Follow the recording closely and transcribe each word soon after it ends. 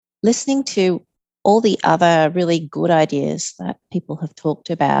listening to all the other really good ideas that people have talked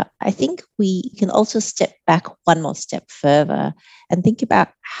about, I think we can also step back one more step further and think about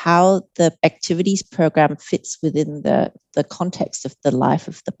how the activities program fits within the context of the life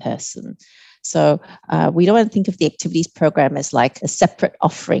of the person. So we don't want to think of the activities program as like a separate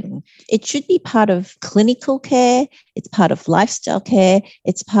offering. It should be part of clinical care. It's part of lifestyle care.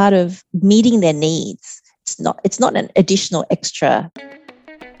 It's part of meeting their needs. It's not an additional extra.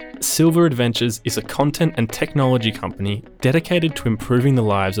 Silver Adventures is a content and technology company dedicated to improving the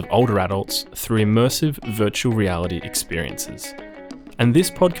lives of older adults through immersive virtual reality experiences. And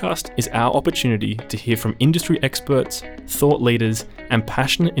this podcast is our opportunity to hear from industry experts, thought leaders, and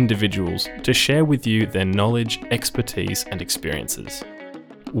passionate individuals to share with you their knowledge, expertise, and experiences.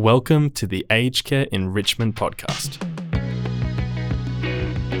 Welcome to the Aged Care Enrichment Podcast.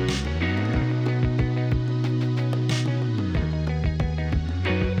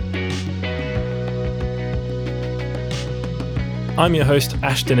 I'm your host,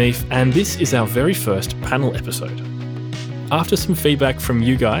 Ash Denif, and this is our very first panel episode. After some feedback from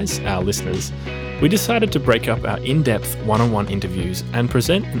you guys, our listeners, we decided to break up our in-depth one-on-one interviews and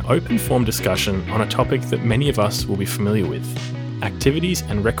present an open-form discussion on a topic that many of us will be familiar with: activities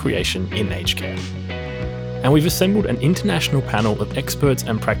and recreation in aged care. And we've assembled an international panel of experts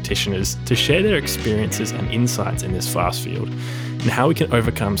and practitioners to share their experiences and insights in this vast field and how we can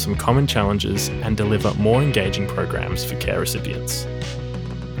overcome some common challenges and deliver more engaging programs for care recipients.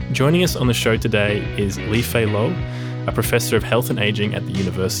 Joining us on the show today is Li-Fei Lo, a professor of health and ageing at the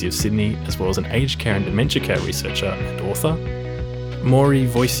University of Sydney, as well as an aged care and dementia care researcher and author. Maury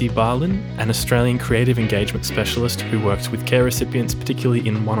Voisey-Barlin, an Australian creative engagement specialist who works with care recipients, particularly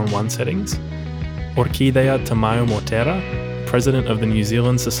in one-on-one settings. Orquídea Tamayo Mortera, president of the New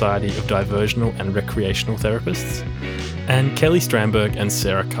Zealand Society of Diversional and Recreational Therapists. And Kelly Strandberg and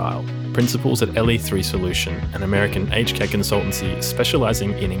Sarah Kyle, principals at LE3 Solution, an American aged care consultancy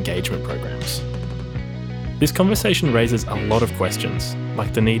specialising in engagement programs. This conversation raises a lot of questions,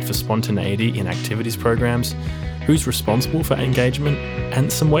 like the need for spontaneity in activities programs, who's responsible for engagement,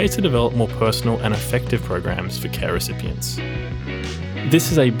 and some ways to develop more personal and effective programs for care recipients.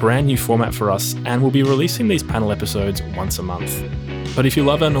 This is a brand new format for us, and we'll be releasing these panel episodes once a month. But if you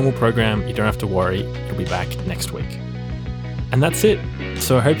love our normal program, you don't have to worry, it'll be back next week. And that's it.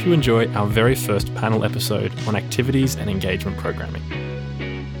 So I hope you enjoy our very first panel episode on activities and engagement programming.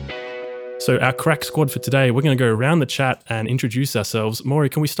 So our crack squad for today, we're going to go around the chat and introduce ourselves. Maury,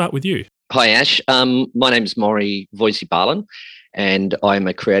 can we start with you? Hi, Ash. My name is Maury Voisey-Barlin, and I'm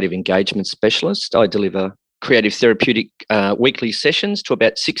a creative engagement specialist. I deliver creative therapeutic weekly sessions to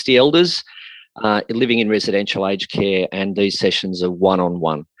about 60 elders living in residential aged care, and these sessions are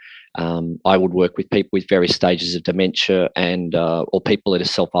one-on-one. I would work with people with various stages of dementia and or people that are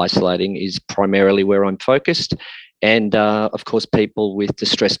self-isolating is primarily where I'm focused. And, of course, people with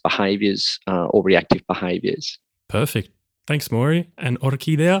distressed behaviours or reactive behaviours. Perfect. Thanks, Maury. And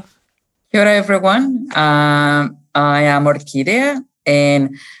Orquídea? Kia ora, everyone. I am Orquídea,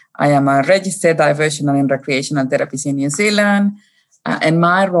 and I am a registered diversional and recreational therapist in New Zealand. And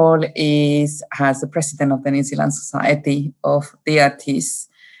my role is as the president of the New Zealand Society of DRTs.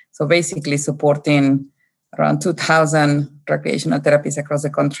 So basically supporting around 2,000 recreational therapists across the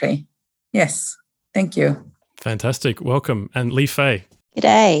country. Yes, thank you. Fantastic. Welcome. And Li-Fei.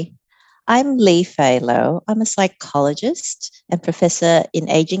 G'day. I'm Li-Fei Lo. I'm a psychologist and professor in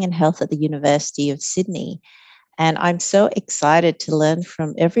aging and health at the University of Sydney. And I'm so excited to learn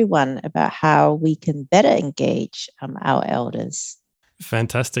from everyone about how we can better engage our elders.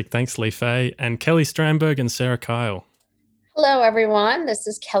 Fantastic. Thanks, Li-Fei. And Kelly Strandberg and Sarah Kyle. Hello, everyone. This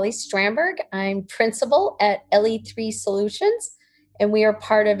is Kelly Strandberg. I'm principal at LE3 Solutions, and we are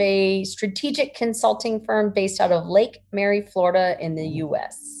part of a strategic consulting firm based out of Lake Mary, Florida in the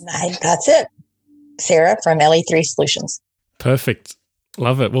U.S. That's it. Sarah from LE3 Solutions. Perfect.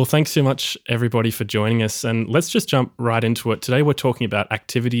 Love it. Well, thanks so much, everybody, for joining us. And let's just jump right into it. Today, we're talking about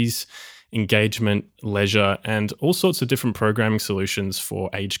activities, engagement, leisure, and all sorts of different programming solutions for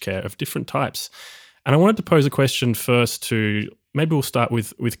aged care of different types. And I wanted to pose a question first to, maybe we'll start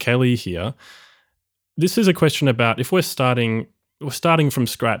with Kelly here. This is a question about if we're starting from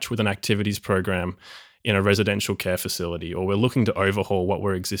scratch with an activities program in a residential care facility, or we're looking to overhaul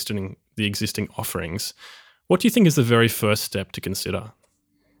the existing offerings, what do you think is the very first step to consider?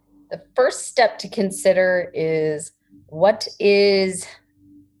 The first step to consider is, what is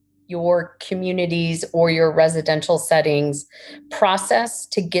your community's or your residential settings process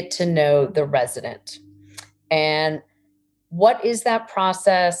to get to know the resident? And what is that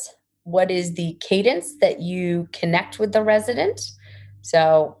process? What is the cadence that you connect with the resident?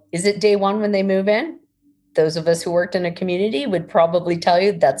 So is it day one when they move in? Those of us who worked in a community would probably tell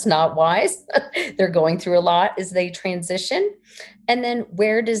you that's not wise. They're going through a lot as they transition. And then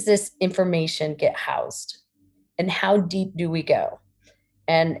where does this information get housed? And how deep do we go?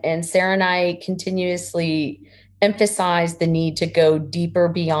 And Sarah and I continuously emphasize the need to go deeper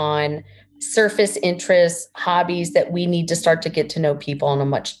beyond surface interests, hobbies, that we need to start to get to know people on a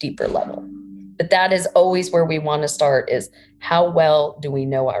much deeper level. But that is always where we want to start, is how well do we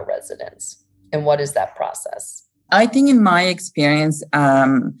know our residents? And what is that process? I think in my experience,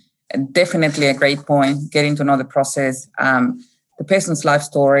 definitely a great point, getting to know the process, the person's life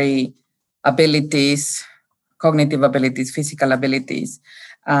story, abilities, cognitive abilities, physical abilities,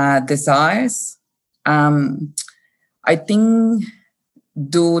 desires. I think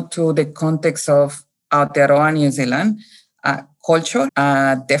due to the context of Aotearoa, New Zealand, culture,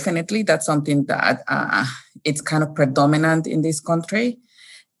 definitely that's something that it's kind of predominant in this country,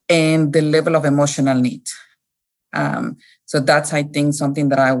 and the level of emotional need. So that's, I think, something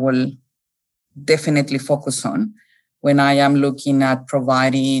that I will definitely focus on when I am looking at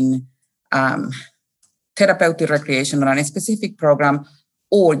providing therapeutic recreation on a specific program,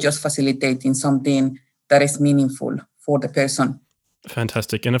 or just facilitating something that is meaningful for the person.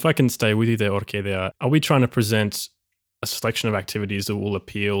 Fantastic. And if I can stay with you there, Orquídea, are we trying to present a selection of activities that will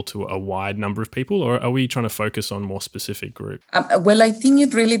appeal to a wide number of people, or are we trying to focus on more specific groups? Well, I think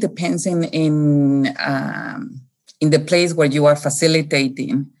it really depends in the place where you are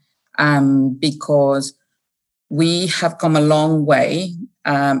facilitating, because we have come a long way,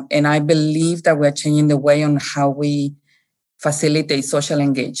 and I believe that we're changing the way on how we facilitate social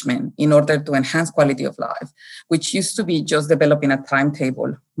engagement in order to enhance quality of life, which used to be just developing a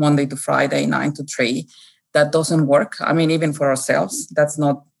timetable Monday to Friday, 9 to 3. That doesn't work. I mean, even for ourselves, that's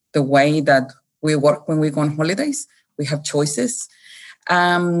not the way that we work when we go on holidays. We have choices.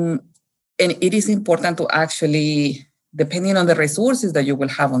 And it is important to actually, depending on the resources that you will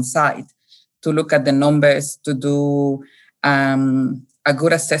have on site, to look at the numbers, to do a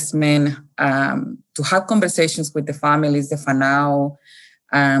good assessment, to have conversations with the families, the whanau,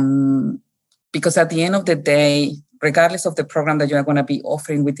 because at the end of the day, regardless of the program that you are going to be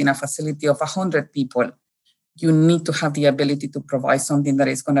offering within a facility of 100 people, you need to have the ability to provide something that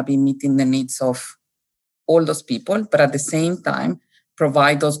is going to be meeting the needs of all those people, but at the same time,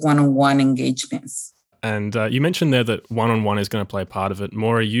 provide those one-on-one engagements. And you mentioned there that one-on-one is going to play a part of it.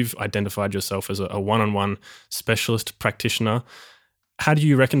 Maura, you've identified yourself as a one-on-one specialist practitioner. How do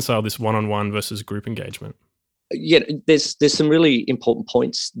you reconcile this one-on-one versus group engagement? Yeah, there's some really important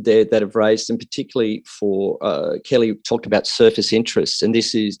points there that have raised, and particularly for Kelly talked about surface interests, and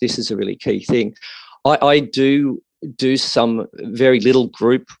this is a really key thing. I do some very little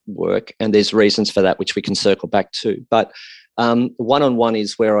group work, and there's reasons for that which we can circle back to. But one-on-one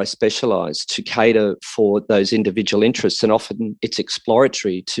is where I specialise to cater for those individual interests, and often it's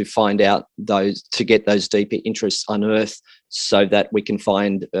exploratory to find out to get those deeper interests unearthed, so that we can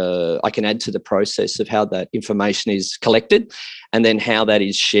find, I can add to the process of how that information is collected, and then how that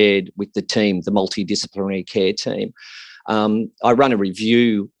is shared with the team, the multidisciplinary care team. I run a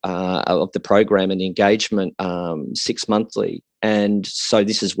review of the program and engagement 6 monthly. And so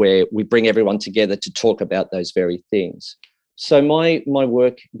this is where we bring everyone together to talk about those very things. So my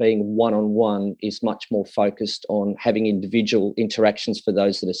work being one-on-one is much more focused on having individual interactions for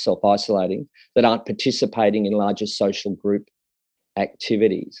those that are self-isolating, that aren't participating in larger social group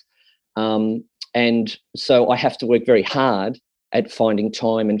activities. And so I have to work very hard at finding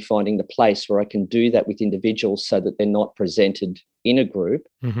time and finding the place where I can do that with individuals, so that they're not presented in a group,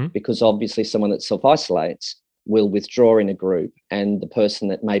 because obviously someone that self-isolates will withdraw in a group, and the person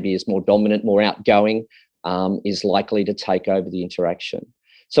that maybe is more dominant, more outgoing, is likely to take over the interaction.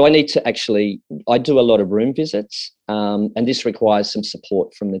 So I need to I do a lot of room visits, and this requires some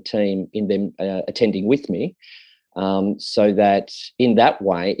support from the team in them attending with me, so that in that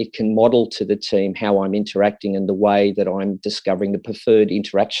way it can model to the team how I'm interacting and the way that I'm discovering the preferred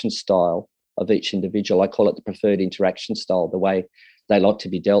interaction style of each individual. I call it the preferred interaction style, the way they like to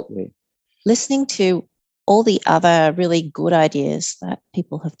be dealt with. Listening to all the other really good ideas that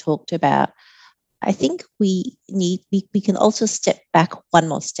people have talked about, I think we can also step back one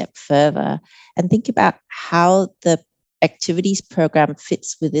more step further and think about how the activities program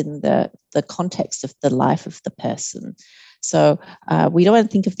fits within the context of the life of the person. So we don't want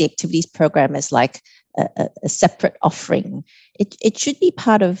to think of the activities program as like a separate offering. It should be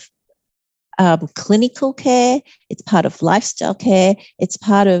part of clinical care. It's part of lifestyle care. It's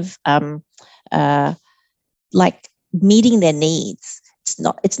part of like meeting their needs.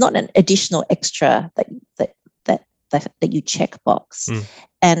 It's not an additional extra that that you check box,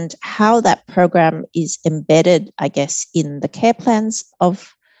 and how that program is embedded, I guess, in the care plans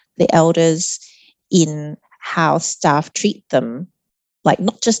of the elders, in how staff treat them, like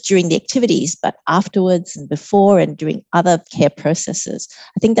not just during the activities, but afterwards and before and during other care processes.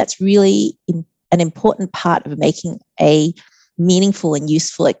 I think that's really an important part of making a meaningful and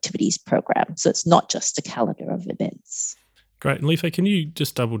useful activities program. So it's not just a calendar of events. Great. And Life, can you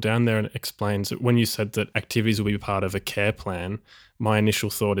just double down there and explain, so when you said that activities will be part of a care plan, my initial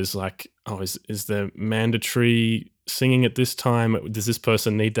thought is like, is there mandatory singing at this time? Does this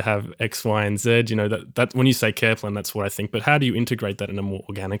person need to have X, Y, and Z? You know, that when you say care plan, that's what I think. But how do you integrate that in a more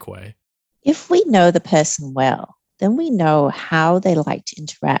organic way? If we know the person well, then we know how they like to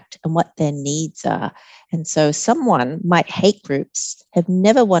interact and what their needs are. And so someone might hate groups, have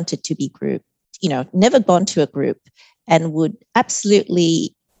never wanted to be grouped, never gone to a group, and would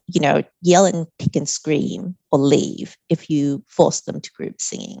absolutely, yell and kick and scream or leave if you force them to group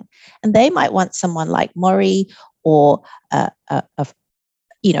singing. And they might want someone like Maury or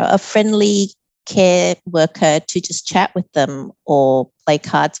a friendly care worker to just chat with them or play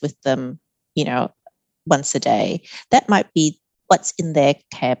cards with them, once a day. That might be what's in their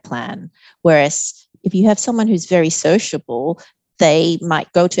care plan. Whereas if you have someone who's very sociable, they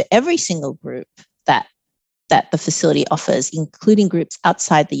might go to every single group that the facility offers, including groups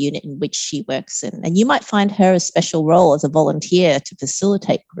outside the unit in which she works in. And you might find her a special role as a volunteer to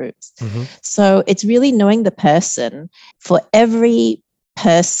facilitate groups. Mm-hmm. So it's really knowing the person, for every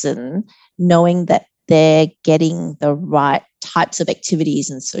person, knowing that they're getting the right types of activities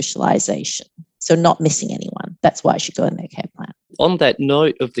and socialization. So not missing anyone. That's why it should go in their care plan. On that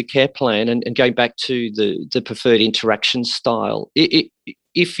note of the care plan and going back to the preferred interaction style,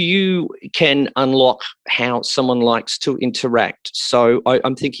 if you can unlock how someone likes to interact. So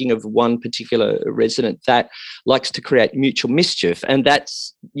I'm thinking of one particular resident that likes to create mutual mischief. And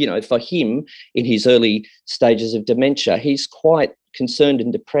that's, for him in his early stages of dementia, he's quite concerned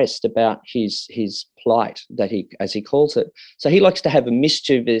and depressed about his plight, that he, as he calls it. So he likes to have a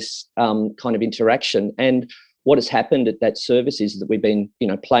mischievous kind of interaction. And what has happened at that service is that we've been,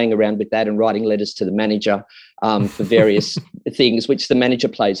 playing around with that and writing letters to the manager for various things, which the manager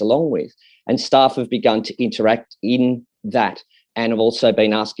plays along with. And staff have begun to interact in that and have also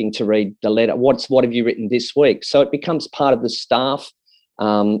been asking to read the letter. What have you written this week? So it becomes part of the staff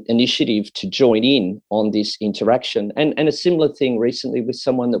initiative to join in on this interaction. And a similar thing recently with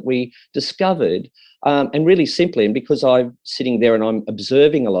someone that we discovered, and really simply, and because I'm sitting there and I'm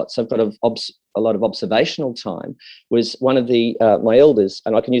observing a lot, so I've got a lot of observational time, was one of my elders,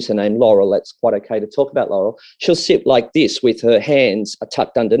 and I can use her name, Laurel. That's quite okay to talk about Laurel. She'll sit like this with her hands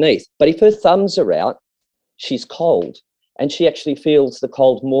tucked underneath. But if her thumbs are out, she's cold. And she actually feels the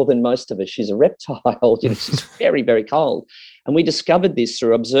cold more than most of us. She's a reptile. She's very, very cold. And we discovered this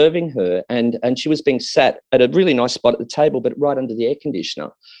through observing her. And she was being sat at a really nice spot at the table, but right under the air conditioner.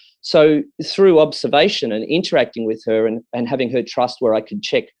 So through observation and interacting with her and having her trust where I could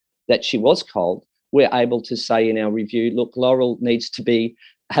check that she was cold, we're able to say in our review, look, Laurel needs to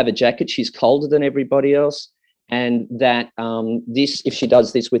have a jacket. She's colder than everybody else. And that if she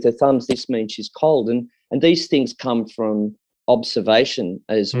does this with her thumbs, this means she's cold. And these things come from observation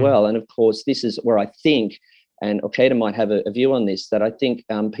as well. And of course, this is where I think, and Okeda might have a view on this, that I think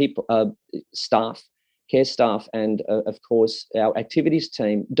people, care staff, and of course our activities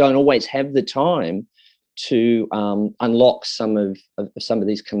team don't always have the time to unlock some of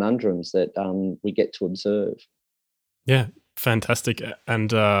these conundrums that we get to observe. Yeah, fantastic.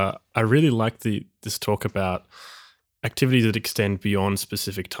 And I really like this talk about activities that extend beyond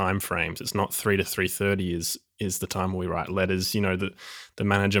specific time frames. It's not 3 to 3:30 is the time we write letters. The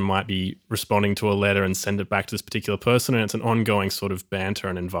manager might be responding to a letter and send it back to this particular person, and it's an ongoing sort of banter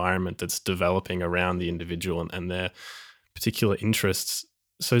and environment that's developing around the individual and their particular interests.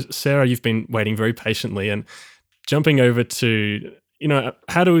 So Sarah, you've been waiting very patiently, and jumping over to,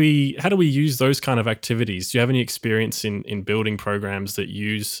 how do we use those kind of activities? Do you have any experience in building programs that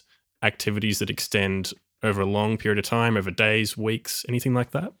use activities that extend over a long period of time, over days, weeks, anything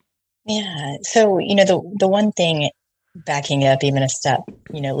like that? Yeah. So, the one thing, backing up even a step,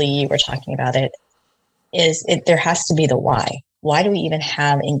 Lee, you were talking about it, is there has to be the why. Why do we even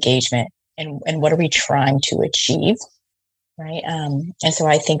have engagement, and what are we trying to achieve? Right. And so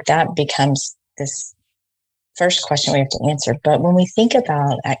I think that becomes this first question we have to answer. But when we think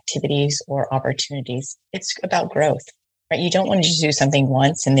about activities or opportunities, it's about growth, right? You don't want to just do something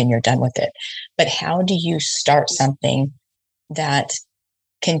once and then you're done with it. But how do you start something that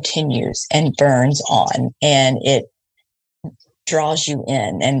continues and burns on, and it draws you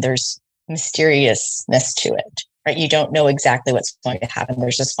in, and there's mysteriousness to it, right? You don't know exactly what's going to happen.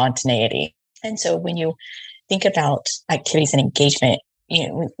 There's a spontaneity. And so when you think about activities and engagement,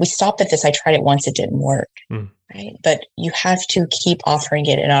 we stopped at this. I tried it once, it didn't work, right? But you have to keep offering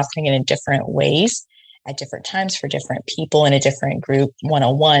it and offering it in different ways at different times for different people in a different group,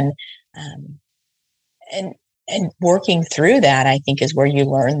 one-on-one. And working through that, I think, is where you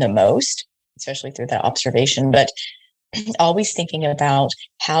learn the most, especially through that observation. But always thinking about,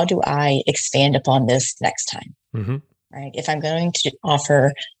 how do I expand upon this next time? Mm-hmm. Right? If I'm going to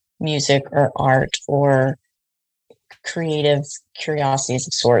offer music or art or creative curiosities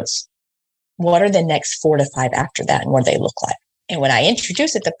of sorts, what are the next 4 to 5 after that, and what do they look like? And when I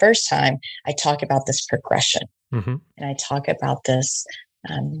introduce it the first time, I talk about this progression, and I talk about this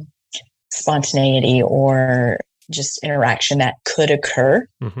spontaneity or just interaction that could occur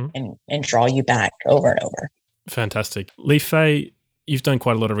and draw you back over and over. Fantastic. Li-Fei, you've done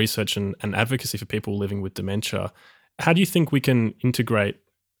quite a lot of research and advocacy for people living with dementia. How do you think we can integrate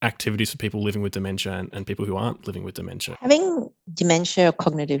activities for people living with dementia and people who aren't living with dementia? Having dementia or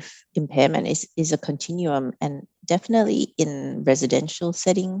cognitive impairment is a continuum, and definitely in residential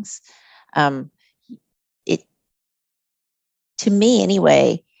settings. To me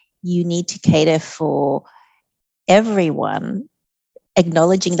anyway, you need to cater for everyone,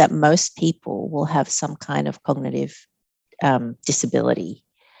 acknowledging that most people will have some kind of cognitive disability.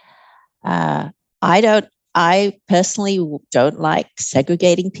 I personally don't like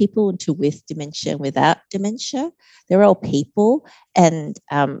segregating people into with dementia and without dementia. They're all people, and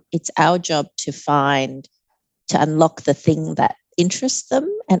it's our job to unlock the thing that interests them.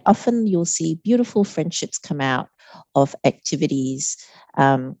 And often you'll see beautiful friendships come out of activities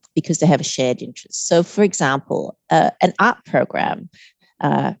because they have a shared interest. So, for example, an art program,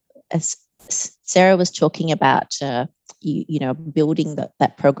 as Sarah was talking about, building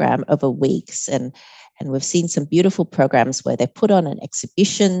that program over weeks, and we've seen some beautiful programs where they put on an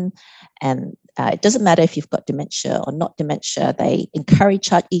exhibition, and it doesn't matter if you've got dementia or not dementia. They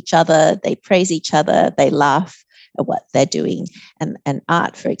encourage each other, they praise each other, they laugh at what they're doing. And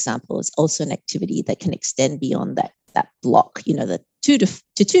art, for example, is also an activity that can extend beyond that block. The 2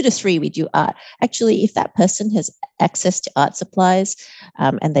 to 3 we do art. Actually, if that person has access to art supplies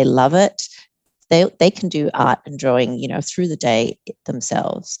and they love it, they can do art and drawing, through the day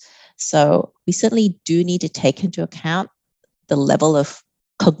themselves. So we certainly do need to take into account the level of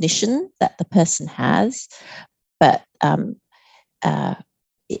cognition that the person has, but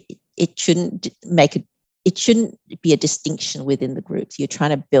it shouldn't be a distinction within the groups. You're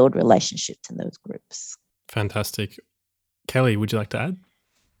trying to build relationships in those groups. Fantastic. Kelly, would you like to add?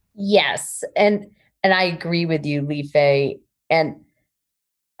 Yes. And I agree with you, Li-Fei. And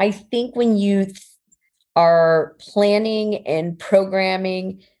I think when you are planning and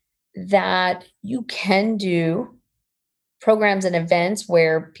programming, that you can do programs and events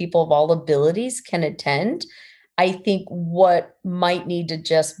where people of all abilities can attend. I think what might need to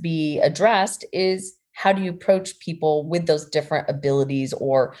just be addressed is, how do you approach people with those different abilities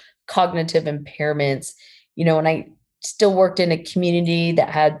or cognitive impairments? And I still worked in a community that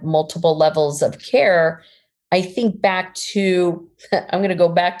had multiple levels of care. I think back to, I'm going to go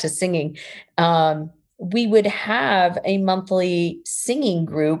back to singing. We would have a monthly singing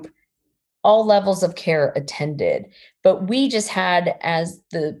group, all levels of care attended, but we just had, as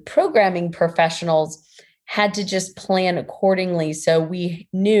the programming professionals, had to just plan accordingly. So we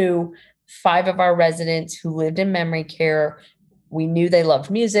knew 5 of our residents who lived in memory care. We knew they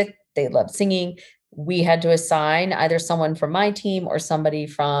loved music, they loved singing. We had to assign either someone from my team or somebody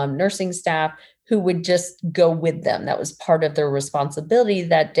from nursing staff who would just go with them. That was part of their responsibility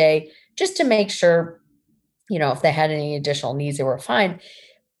that day, just to make sure, if they had any additional needs, they were fine.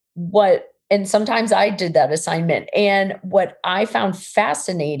 And sometimes I did that assignment. And what I found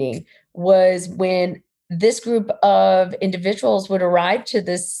fascinating was when this group of individuals would arrive to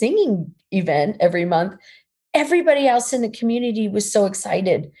this singing event every month, everybody else in the community was so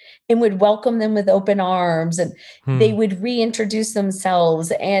excited and would welcome them with open arms, and they would reintroduce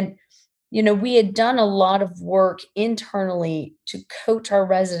themselves. And, we had done a lot of work internally to coach our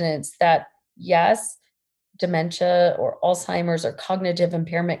residents that, yes, dementia or Alzheimer's or cognitive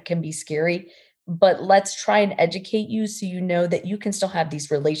impairment can be scary, but let's try and educate you so you know that you can still have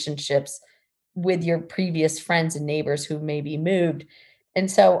these relationships with your previous friends and neighbors who may be moved. And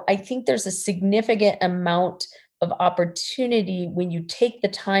so I think there's a significant amount of opportunity when you take the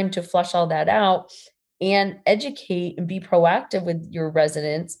time to flush all that out and educate and be proactive with your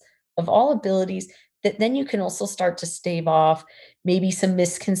residents of all abilities, that then you can also start to stave off maybe some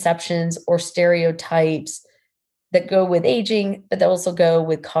misconceptions or stereotypes that go with aging, but that also go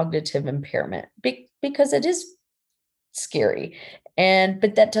with cognitive impairment, because it is scary.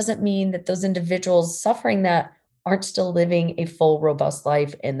 But that doesn't mean that those individuals suffering that aren't still living a full, robust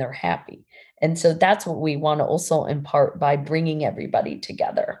life and they're happy. And so that's what we want to also impart by bringing everybody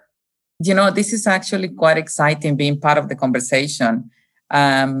together. This is actually quite exciting being part of the conversation,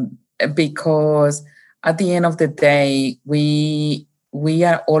 because at the end of the day, we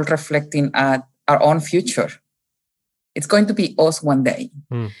are all reflecting at our own future. It's going to be us one day.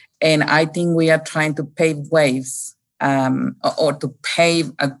 And I think we are trying to pave waves or to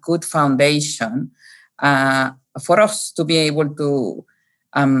pave a good foundation for us to be able to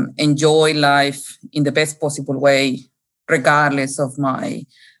enjoy life in the best possible way, regardless of my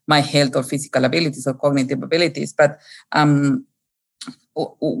health or physical abilities or cognitive abilities. But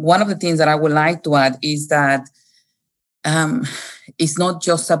one of the things that I would like to add is that it's not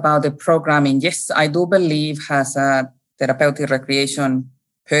just about the programming. Yes, I do believe as a therapeutic recreation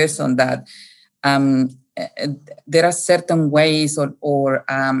person that there are certain ways or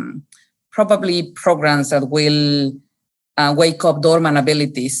probably programs that will wake up dormant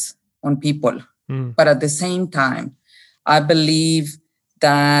abilities on people. But at the same time, I believe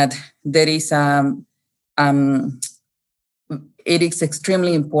that there is it is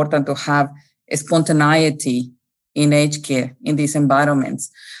extremely important to have a spontaneity in aged care in these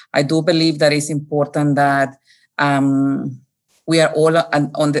environments. I do believe that it's important that we are all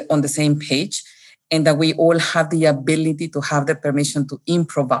on the same page, and that we all have the ability to have the permission to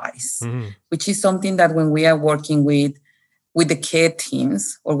improvise, which is something that when we are working with the care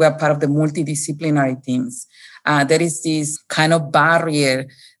teams, or we are part of the multidisciplinary teams, there is this kind of barrier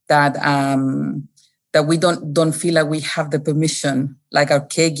that that we don't feel like we have the permission, like our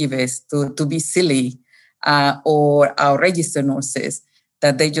caregivers, to be silly, or our registered nurses,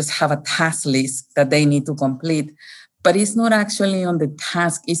 that they just have a task list that they need to complete. But it's not actually on the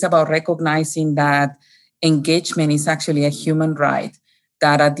task. It's about recognizing that engagement is actually a human right,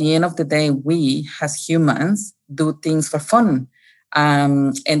 that at the end of the day, we as humans do things for fun.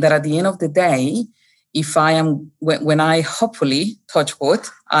 And that at the end of the day, if when I hopefully, touch wood,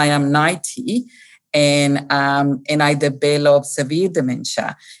 I am 90 and I develop severe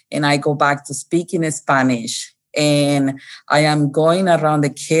dementia and I go back to speaking Spanish and I am going around the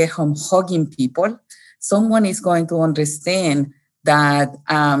care home hugging people, someone is going to understand that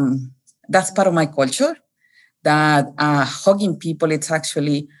that's part of my culture, that hugging people, it's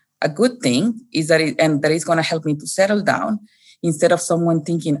actually a good thing, and that is going to help me to settle down, instead of someone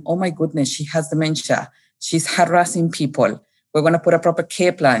thinking, oh my goodness, she has dementia, she's harassing people, we're going to put a proper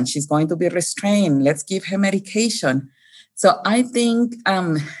care plan, she's going to be restrained, let's give her medication. So I think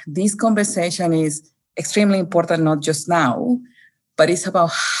this conversation is extremely important, not just now, but it's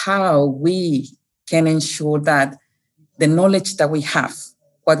about how we can ensure that the knowledge that we have,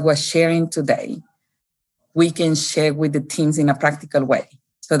 what we're sharing today, we can share with the teams in a practical way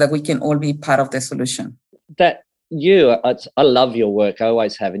so that we can all be part of the solution. I love your work. I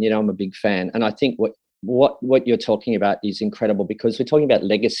always have. And, I'm a big fan. And I think what you're talking about is incredible, because we're talking about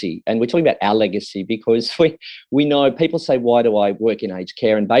legacy, and we're talking about our legacy, because we know people say, why do I work in aged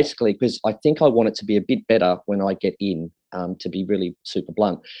care? And basically, because I think I want it to be a bit better when I get in, to be really super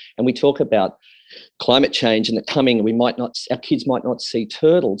blunt. And we talk about climate change and our kids might not see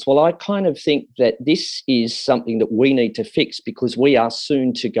turtles. Well, I kind of think that this is something that we need to fix, because we are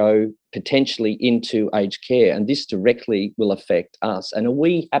soon to go potentially into aged care, and this directly will affect us. And are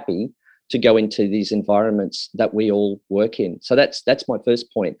we happy to go into these environments that we all work in? So that's my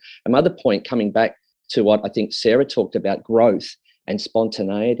first point. Another point, coming back to what I think Sarah talked about, growth and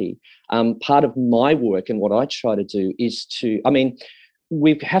spontaneity. Part of my work and what I try to do is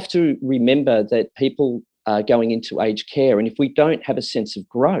we have to remember that people are going into aged care, and if we don't have a sense of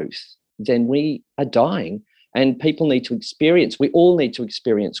growth, then we are dying, and people need to we all need to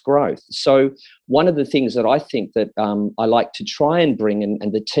experience growth. So one of the things that I think that I like to try and bring,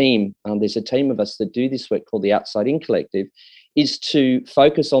 and the team, there's a team of us that do this work called the Outside In Collective, is to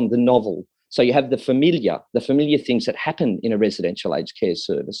focus on the novel. So you have the familiar things that happen in a residential aged care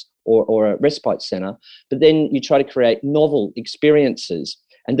service or a respite centre, but then you try to create novel experiences,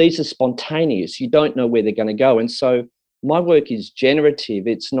 and these are spontaneous. You don't know where they're going to go. And so my work is generative.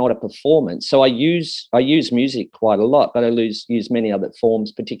 It's not a performance. So I use music quite a lot, but I use many other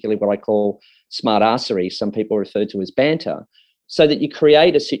forms, particularly what I call smart arsery. Some people refer to as banter, so that you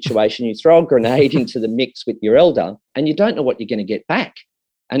create a situation, you throw a grenade into the mix with your elder, and you don't know what you're going to get back.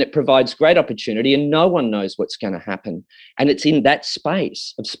 And it provides great opportunity, and no one knows what's going to happen. And it's in that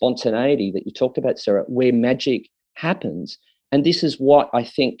space of spontaneity that you talked about, Sarah, where magic happens. And this is what I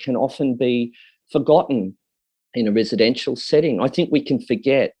think can often be forgotten in a residential setting. I think we can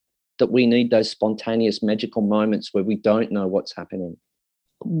forget that we need those spontaneous, magical moments where we don't know what's happening.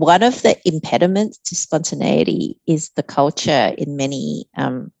 One of the impediments to spontaneity is the culture in many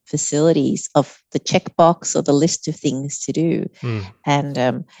facilities of the checkbox or the list of things to do.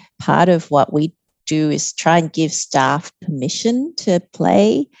 And part of what we do is try and give staff permission to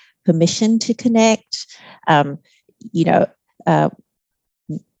play, permission to connect.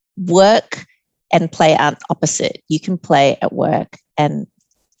 Work and play aren't opposite. You can play at work, and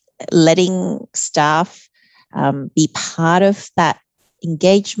letting staff be part of that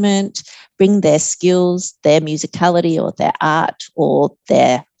engagement, bring their skills, their musicality or their art or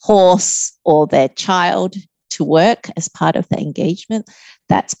their horse or their child to work as part of the engagement.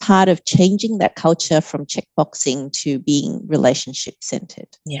 That's part of changing that culture from checkboxing to being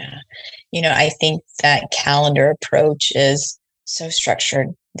relationship-centered. Yeah. I think that calendar approach is so structured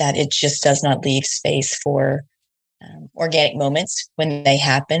that it just does not leave space for organic moments when they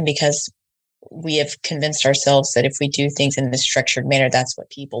happen, because we have convinced ourselves that if we do things in this structured manner, that's what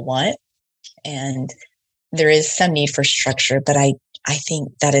people want. And there is some need for structure, but I think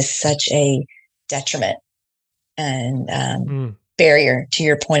that is such a detriment and barrier to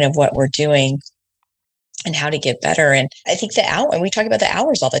your point of what we're doing and how to get better. And I think and we talk about the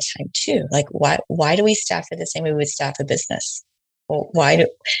hours all the time too. Like, why do we staff it the same way we would staff a business? Well,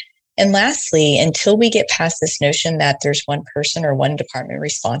 and lastly, until we get past this notion that there's one person or one department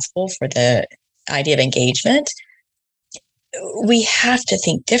responsible for the idea of engagement, we have to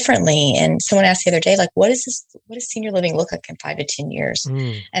think differently. And someone asked the other day, like, what does senior living look like in 5 to 10 years?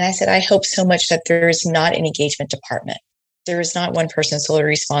 And I said, I hope so much that there is not an engagement department. There is not one person solely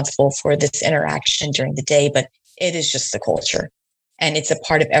responsible for this interaction during the day, but it is just the culture. And it's a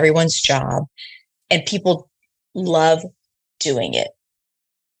part of everyone's job. And people love doing it.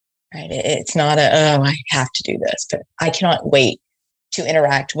 Right? It's not I have to do this, but I cannot wait to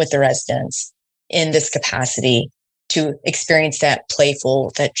interact with the residents in this capacity to experience that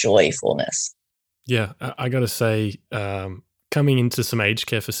that joyfulness. Yeah, I got to say, coming into some aged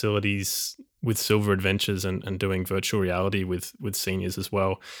care facilities with Silver Adventures and doing virtual reality with seniors as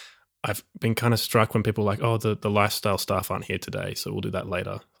well, I've been kind of struck when people are like, oh, the lifestyle staff aren't here today, so we'll do that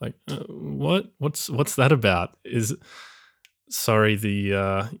later. Like, what? What's that about? Sorry,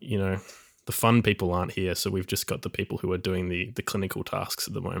 the fun people aren't here, so we've just got the people who are doing the clinical tasks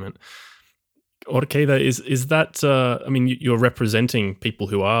at the moment. Orquídea, is that, you're representing people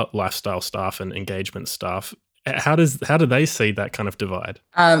who are lifestyle staff and engagement staff. How do they see that kind of divide?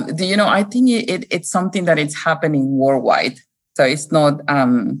 I think it's something that it's happening worldwide. So it's not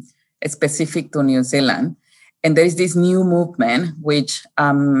specific to New Zealand. And there is this new movement, which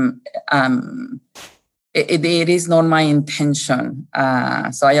it is not my intention.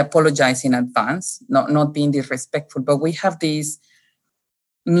 So I apologize in advance, not being disrespectful, but we have this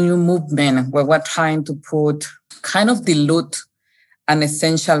new movement where we're trying to dilute an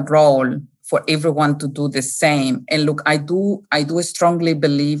essential role for everyone to do the same. And look, I do strongly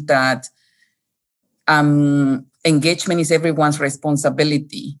believe that engagement is everyone's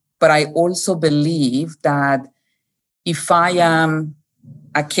responsibility. But I also believe that if I am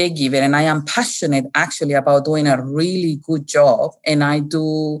a caregiver and I am passionate actually about doing a really good job, and I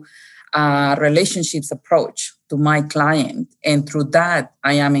do a relationships approach to my client, and through that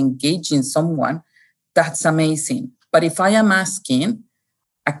I am engaging someone, that's amazing. But if I am asking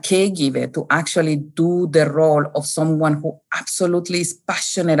a caregiver to actually do the role of someone who absolutely is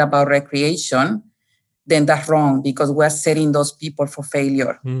passionate about recreation, then that's wrong, because we're setting those people for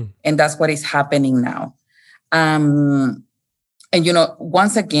failure. And that's what is happening now. And,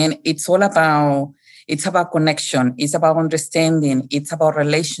 once again, it's about connection. It's about understanding. It's about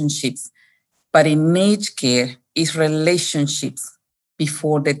relationships. But in aged care, it's relationships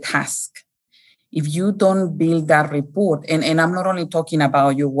before the task. If you don't build that rapport, and I'm not only talking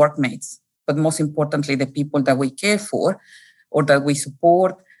about your workmates, but most importantly, the people that we care for or that we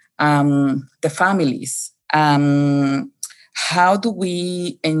support, the families. How do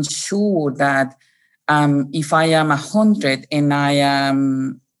we ensure that if I am 100 and I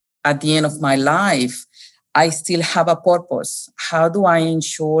am at the end of my life, I still have a purpose? How do I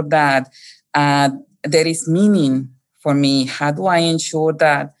ensure that there is meaning for me? How do I ensure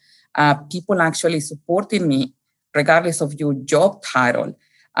that people actually supporting me, regardless of your job title,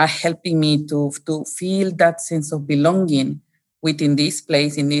 are helping me to feel that sense of belonging within this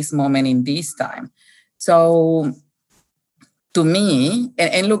place, in this moment, in this time? So to me,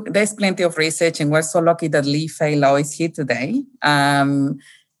 and look, there's plenty of research, and we're so lucky that Lee Fay Low is here today.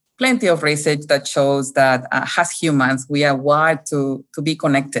 Plenty of research that shows that as humans, we are wired to be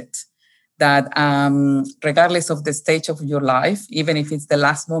connected. that regardless of the stage of your life, even if it's the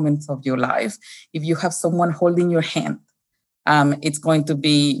last moments of your life, if you have someone holding your hand, it's going to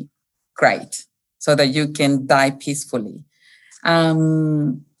be great so that you can die peacefully.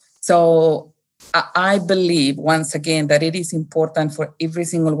 So I believe, once again, that it is important for every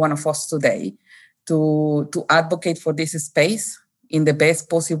single one of us today to advocate for this space in the best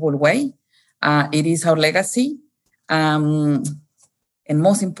possible way. It is our legacy. And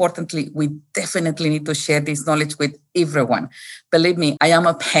most importantly, we definitely need to share this knowledge with everyone. Believe me, I am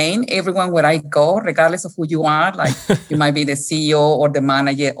a pain. Everyone where I go, regardless of who you are, like you might be the CEO or the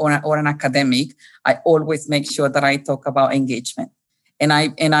manager or an academic, I always make sure that I talk about engagement. And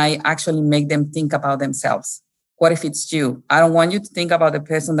I actually make them think about themselves. What if it's you? I don't want you to think about the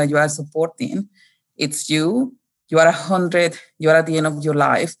person that you are supporting. It's you. You are 100. You are at the end of your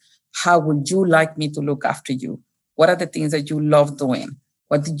life. How would you like me to look after you? What are the things that you love doing?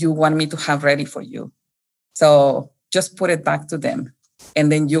 What do you want me to have ready for you? So just put it back to them.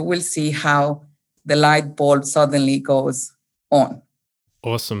 And then you will see how the light bulb suddenly goes on.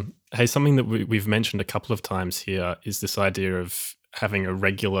 Awesome. Hey, something that we've mentioned a couple of times here is this idea of having a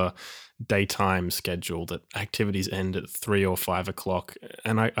regular daytime schedule, that activities end at 3 or 5 o'clock.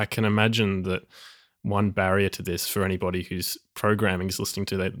 And I can imagine that one barrier to this for anybody who's programming is listening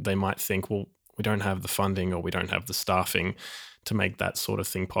to that, they might think, well, we don't have the funding or we don't have the staffing to make that sort of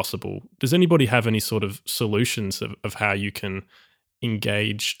thing possible. Does anybody have any sort of solutions of how you can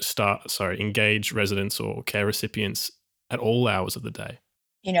engage residents or care recipients at all hours of the day?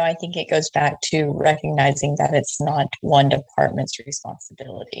 I think it goes back to recognizing that it's not one department's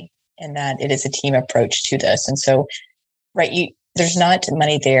responsibility and that it is a team approach to this. And so, there's not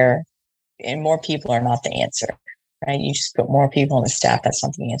money there and more people are not the answer, right? You just put more people on the staff, that's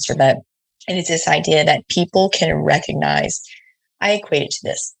not the answer. But it is this idea that people can recognize. I equate it to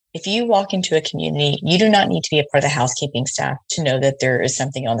this. If you walk into a community, you do not need to be a part of the housekeeping staff to know that there is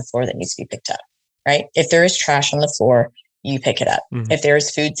something on the floor that needs to be picked up, right? If there is trash on the floor, you pick it up. Mm-hmm. If there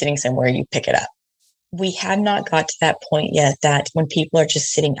is food sitting somewhere, you pick it up. We have not got to that point yet that when people are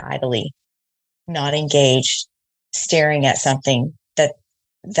just sitting idly, not engaged, staring at something,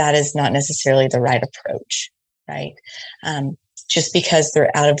 that is not necessarily the right approach, right? Just because they're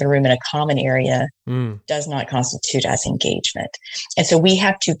out of the room in a common area does not constitute as engagement. And so we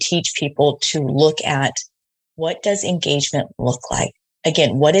have to teach people to look at, what does engagement look like?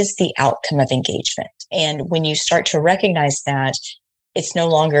 Again, what is the outcome of engagement? And when you start to recognize that, it's no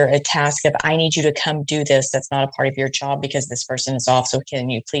longer a task of, I need you to come do this. That's not a part of your job because this person is off. So can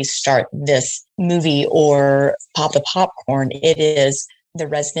you please start this movie or pop the popcorn? It is, the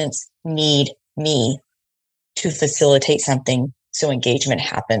residents need me to facilitate something so engagement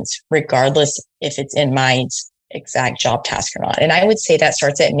happens, regardless if it's in my exact job task or not. And I would say that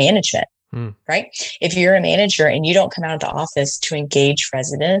starts at management, right? If you're a manager and you don't come out of the office to engage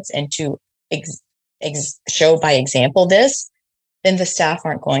residents and to show by example this, then the staff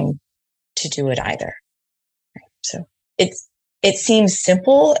aren't going to do it either. So it seems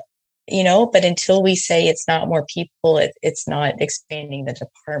simple, but until we say it's not more people, it's not expanding the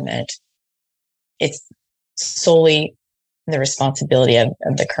department, it's solely the responsibility of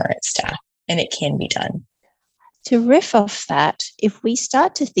the current staff, and it can be done. To riff off that, if we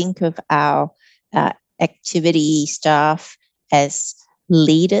start to think of our activity staff as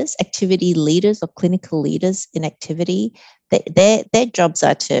leaders, activity leaders or clinical leaders in activity, their jobs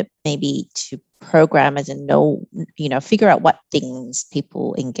are to programmers and figure out what things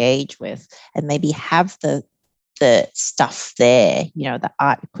people engage with and maybe have the stuff there, the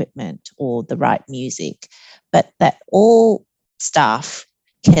art equipment or the right music, but that all staff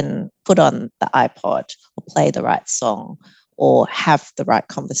can put on the iPod or play the right song or have the right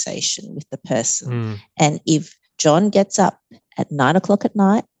conversation with the person. And if John gets up at 9 o'clock at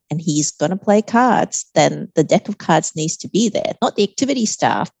night and he's going to play cards, then the deck of cards needs to be there. Not the activity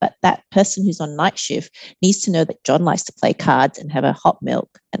staff, but that person who's on night shift needs to know that John likes to play cards and have a hot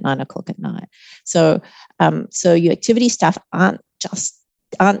milk at 9 o'clock at night. So your activity staff aren't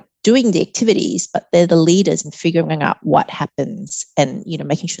doing the activities, but they're the leaders in figuring out what happens and,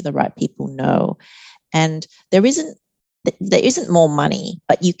 making sure the right people know. And there isn't more money,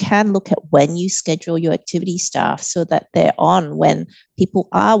 but you can look at when you schedule your activity staff so that they're on when people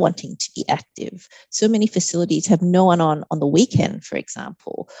are wanting to be active. So many facilities have no one on the weekend, for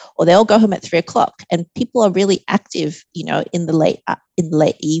example, or they'll go home at 3 o'clock and people are really active, in the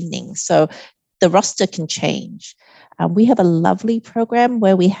late evening. So the roster can change. We have a lovely program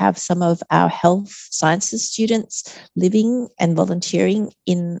where we have some of our health sciences students living and volunteering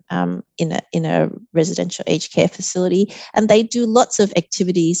in a residential aged care facility, and they do lots of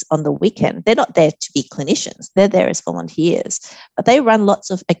activities on the weekend. They're not there to be clinicians; they're there as volunteers, but they run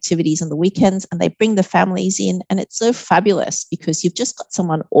lots of activities on the weekends, and they bring the families in, and it's so fabulous because you've just got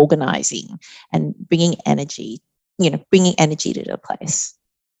someone organising and bringing energy to the place.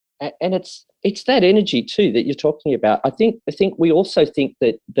 And it's that energy too that you're talking about. I think we also think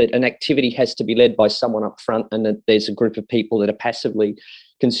that an activity has to be led by someone up front, and that there's a group of people that are passively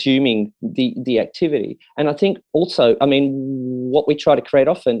consuming the activity. And I think also, I mean, what we try to create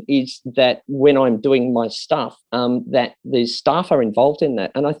often is that when I'm doing my stuff, that the staff are involved in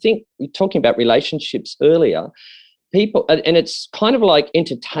that. And I think you're talking about relationships earlier. People, and it's kind of like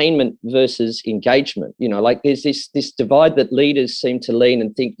entertainment versus engagement, like there's this divide that leaders seem to lean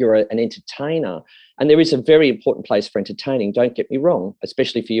and think you're an entertainer, and there is a very important place for entertaining, don't get me wrong,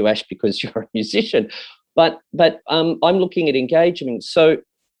 especially for you, Ash, because you're a musician, but I'm looking at engagement. So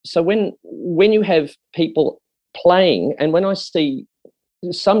when you have people playing, and when I see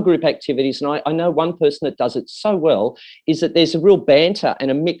some group activities, and I know one person that does it so well, is that there's a real banter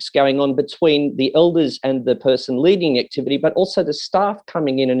and a mix going on between the elders and the person leading the activity, but also the staff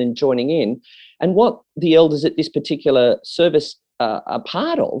coming in and joining in. And what the elders at this particular service are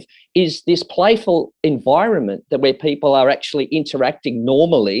part of is this playful environment where people are actually interacting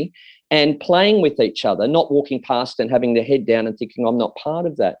normally and playing with each other, not walking past and having their head down and thinking, I'm not part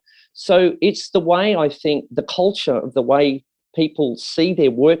of that. So it's the way, I think, the culture of the way people see their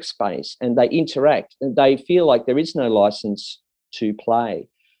workspace and they interact, and they feel like there is no license to play.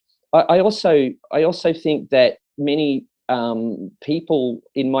 I also think that many people,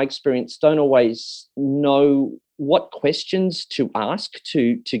 in my experience, don't always know what questions to ask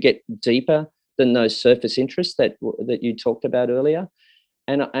to get deeper than those surface interests that you talked about earlier.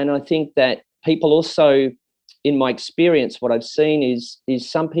 And I think that people also, in my experience, what I've seen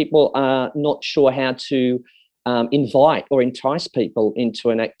is some people are not sure how to invite or entice people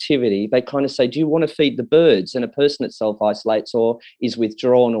into an activity. They kind of say, do you want to feed the birds? And a person that self-isolates or is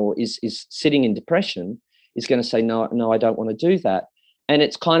withdrawn or is sitting in depression is going to say, no, I don't want to do that. And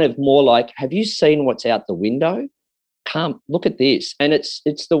it's kind of more like, have you seen what's out the window? Come, look at this. And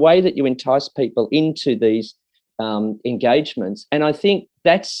it's the way that you entice people into these engagements. And I think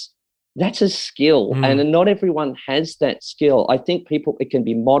that's a skill, and not everyone has that skill. I think it can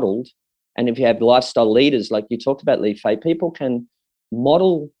be modeled. And if you have lifestyle leaders, like you talked about, Lee Fay, people can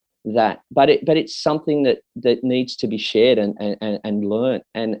model that, but it's something that needs to be shared and learned.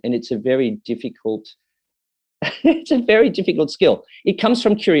 And it's a very difficult, skill. It comes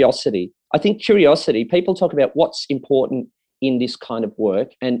from curiosity. I think curiosity, people talk about what's important in this kind of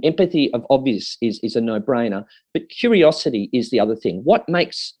work, and empathy of obvious is a no-brainer, but curiosity is the other thing. What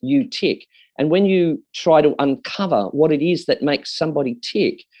makes you tick? And when you try to uncover what it is that makes somebody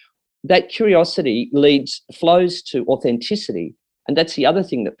tick, that curiosity flows to authenticity. And that's the other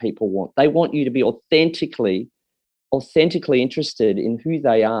thing that people want. They want you to be authentically interested in who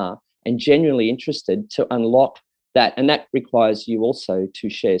they are and genuinely interested to unlock that. And that requires you also to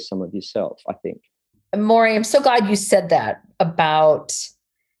share some of yourself, I think. Maury, I'm so glad you said that about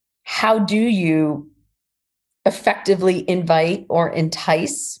how do you effectively invite or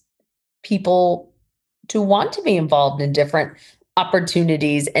entice people to want to be involved in different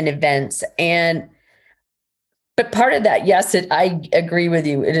opportunities and events. But part of that, yes, I agree with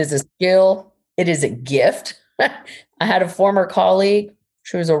you. It is a skill. It is a gift. I had a former colleague.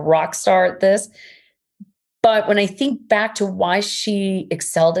 She was a rock star at this. But when I think back to why she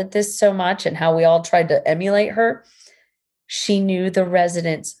excelled at this so much and how we all tried to emulate her, she knew the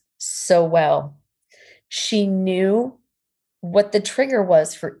residents so well. She knew what the trigger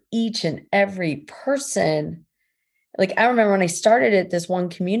was for each and every person. Like, I remember when I started at this one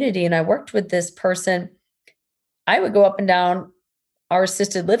community and I worked with this person, I would go up and down our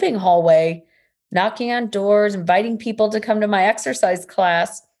assisted living hallway, knocking on doors, inviting people to come to my exercise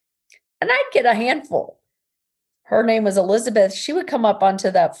class, and I'd get a handful. Her name was Elizabeth. She would come up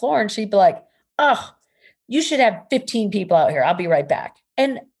onto that floor and she'd be like, oh, you should have 15 people out here. I'll be right back.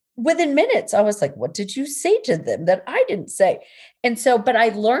 And within minutes, I was like, what did you say to them that I didn't say? And so, but I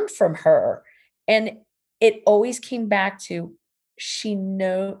learned from her, and it always came back to she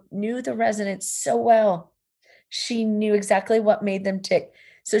knew the residents so well. She knew exactly what made them tick.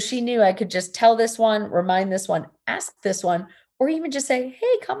 So she knew I could just tell this one, remind this one, ask this one, or even just say,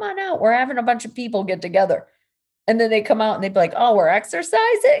 hey, come on out. We're having a bunch of people get together. And then they come out and they'd be like, oh, we're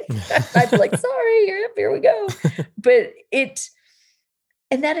exercising. I'd be like, sorry, here we go. But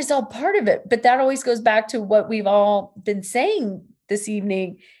And that is all part of it. But that always goes back to what we've all been saying this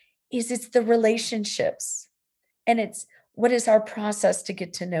evening, is it's the relationships. And it's what is our process to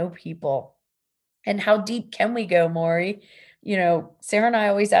get to know people? And how deep can we go, Maury? You know, Sarah and I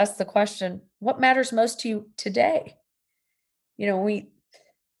always ask the question, what matters most to you today? You know,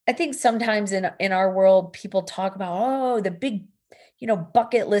 I think sometimes in our world, people talk about, oh, the big,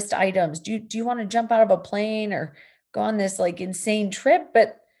 bucket list items. Do you want to jump out of a plane or go on this like insane trip?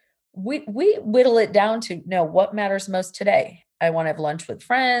 But we whittle it down to, no, what matters most today? I want to have lunch with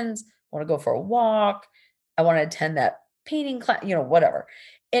friends. I want to go for a walk. I want to attend that painting class, whatever.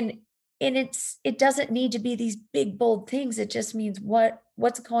 And it doesn't need to be these big, bold things. It just means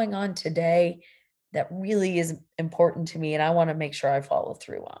what's going on today that really is important to me. And I want to make sure I follow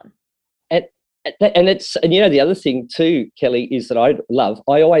through on. And the other thing too, Kelly, is that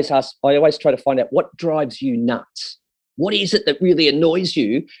I always try to find out what drives you nuts. What is it that really annoys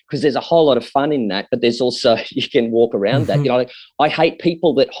you? Because there's a whole lot of fun in that, but there's also, you can walk around that. I hate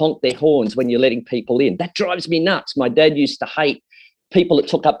people that honk their horns when you're letting people in. That drives me nuts. My dad used to hate people that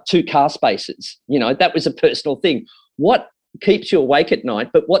took up 2 car spaces. That was a personal thing. What keeps you awake at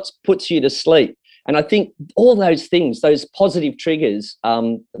night, but what puts you to sleep? And I think all those things, those positive triggers,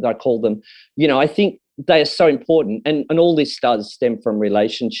 that I call them, I think they are so important. And all this does stem from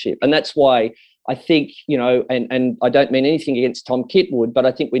relationship. And that's why I think, and I don't mean anything against Tom Kitwood, but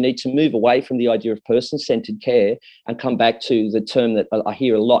I think we need to move away from the idea of person-centered care and come back to the term that I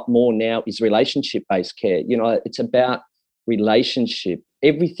hear a lot more now is relationship-based care. It's about relationship.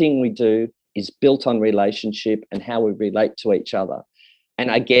 Everything we do is built on relationship and how we relate to each other.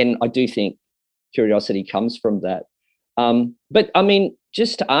 And again, I do think curiosity comes from that. But I mean,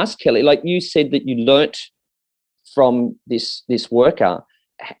 just to ask Kelly, like you said that you learnt from this worker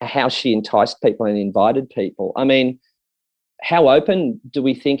how she enticed people and invited people. I mean, how open do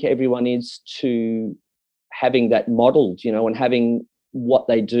we think everyone is to having that modeled, and having what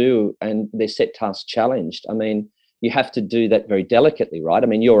they do and their set tasks challenged? I mean, you have to do that very delicately, right? I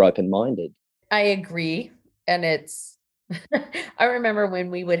mean, you're open-minded. I agree. And I remember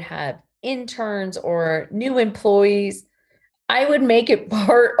when we would have interns or new employees, I would make it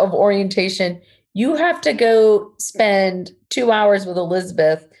part of orientation. You have to go spend 2 hours with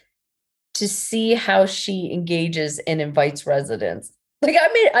Elizabeth to see how she engages and invites residents. Like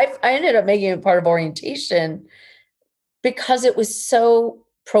I ended up making it part of orientation because it was so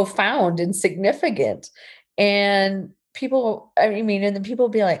profound and significant. And people, and then people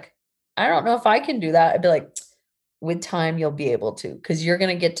would be like, I don't know if I can do that. I'd be like, with time, you'll be able to, because you're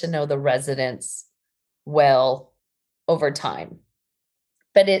going to get to know the residents well over time.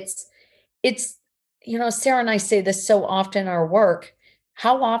 But it's, Sarah and I say this so often in our work.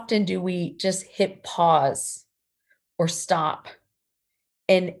 How often do we just hit pause or stop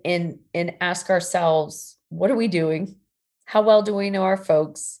and ask ourselves, what are we doing? How well do we know our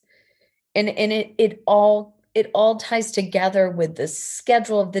folks? And it all ties together with the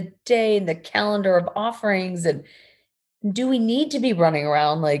schedule of the day and the calendar of offerings. And do we need to be running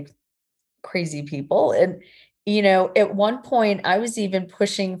around like crazy people? And, at one point I was even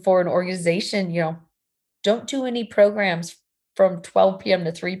pushing for an organization, don't do any programs from 12 p.m.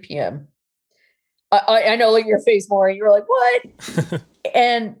 to 3 p.m. I know, like your face, Maury, you were like, what?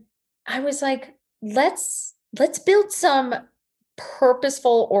 And I was like, let's build some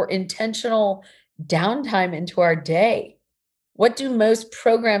purposeful or intentional downtime into our day. What do most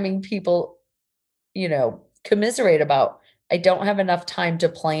programming people, commiserate about? I don't have enough time to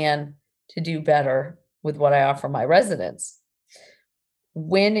plan to do better with what I offer my residents.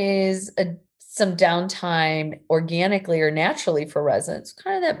 When is some downtime organically or naturally for residents?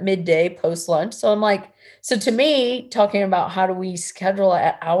 Kind of that midday post lunch. So I'm like, so to me, talking about how do we schedule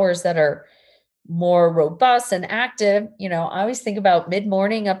at hours that are more robust and active, I always think about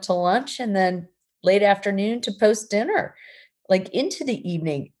mid-morning up to lunch and then late afternoon to post dinner, like into the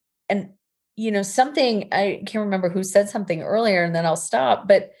evening. And, something, I can't remember who said something earlier and then I'll stop,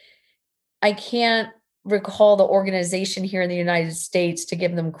 but I can't recall the organization here in the United States to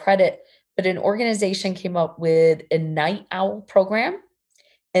give them credit, but an organization came up with a night owl program,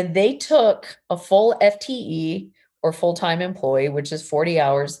 and they took a full FTE or full-time employee, which is 40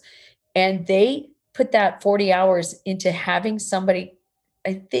 hours, and they put that 40 hours into having somebody,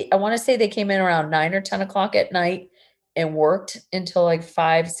 I want to say they came in around 9 or 10 o'clock at night and worked until like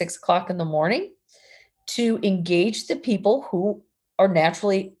 5, 6 o'clock in the morning to engage the people who are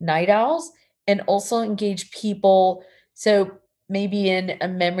naturally night owls and also engage people. So maybe in a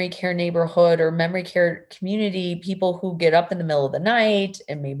memory care neighborhood or memory care community, people who get up in the middle of the night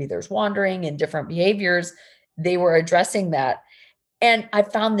and maybe there's wandering and different behaviors, they were addressing that. And I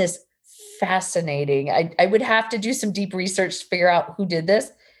found this fascinating. I would have to do some deep research to figure out who did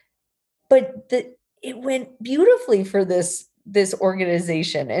this, but it went beautifully for this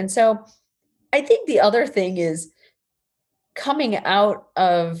organization. And so I think the other thing is coming out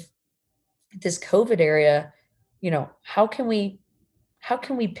of this COVID area, how can we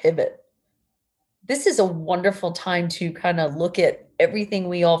pivot? This is a wonderful time to kind of look at everything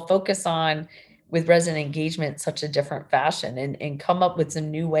we all focus on with resident engagement in such a different fashion and come up with some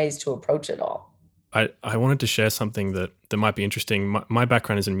new ways to approach it all. I wanted to share something that might be interesting. My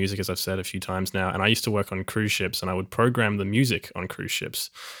background is in music, as I've said a few times now, and I used to work on cruise ships, and I would program the music on cruise ships.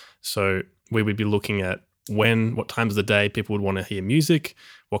 So we would be looking at what times of the day people would want to hear music,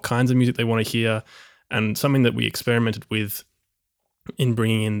 what kinds of music they want to hear, and something that we experimented with in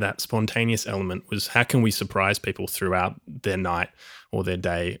bringing in that spontaneous element was how can we surprise people throughout their night or their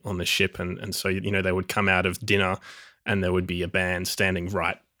day on the ship. And so, they would come out of dinner and there would be a band standing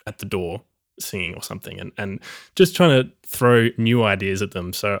right at the door singing or something, and just trying to throw new ideas at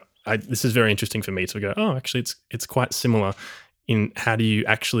them. So this is very interesting for me to go, oh, actually it's quite similar in how do you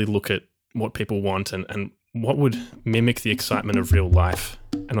actually look at what people want and what would mimic the excitement of real life.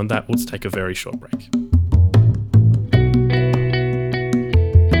 And on that, let's take a very short break.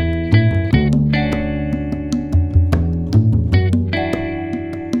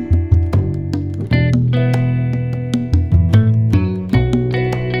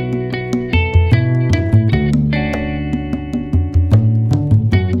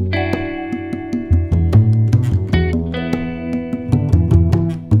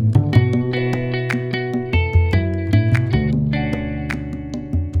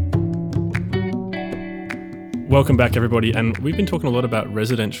 Welcome back, everybody. And we've been talking a lot about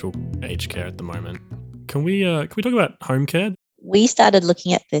residential aged care at the moment. Can we talk about home care? We started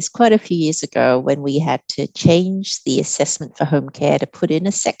looking at this quite a few years ago when we had to change the assessment for home care to put in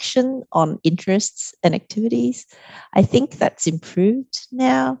a section on interests and activities. I think that's improved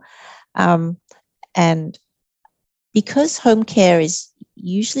now. And because home care is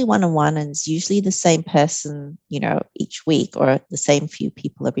usually one-on-one and it's usually the same person, each week or the same few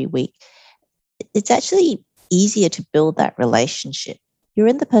people every week, it's actually easier to build that relationship. You're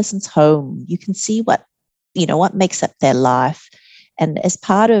in the person's home. You can see what makes up their life. And as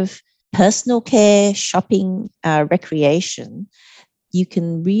part of personal care, shopping, recreation, you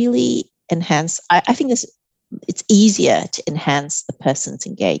can really enhance. I think it's easier to enhance the person's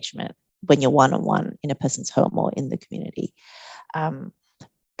engagement when you're one-on-one in a person's home or in the community.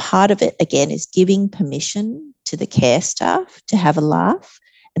 Part of it, again, is giving permission to the care staff to have a laugh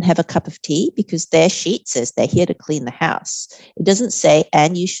and have a cup of tea, because their sheet says they're here to clean the house. It doesn't say,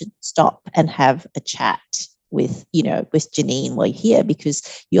 and you should stop and have a chat with Janine while you're here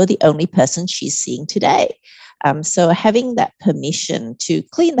because you're the only person she's seeing today. So having that permission to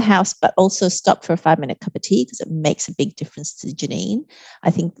clean the house, but also stop for a 5-minute cup of tea because it makes a big difference to Janine.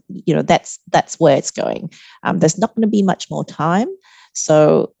 I think, that's where it's going. There's not going to be much more time.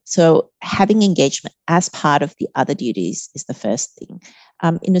 So having engagement as part of the other duties is the first thing.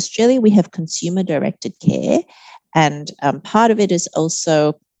 In Australia, we have consumer-directed care, and part of it is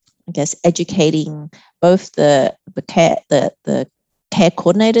also, I guess, educating both the care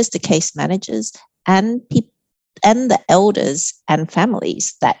coordinators, the case managers, and the elders and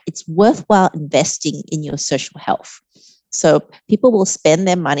families that it's worthwhile investing in your social health. So people will spend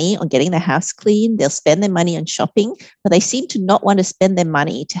their money on getting their house clean. They'll spend their money on shopping, but they seem to not want to spend their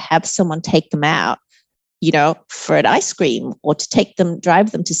money to have someone take them out, for an ice cream or to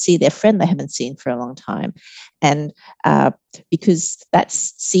drive them to see their friend they haven't seen for a long time. And because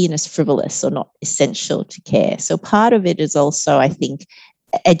that's seen as frivolous or not essential to care. So part of it is also, I think,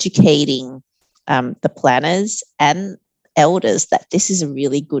 educating the planners and elders that this is a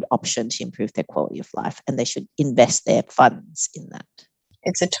really good option to improve their quality of life and they should invest their funds in that.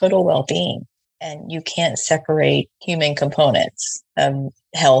 It's a total well-being, and you can't separate human components of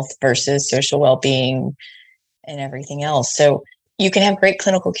health versus social well-being and everything else. So you can have great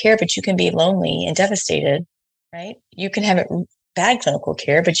clinical care, but you can be lonely and devastated, right? You can have bad clinical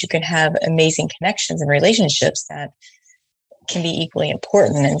care, but you can have amazing connections and relationships that can be equally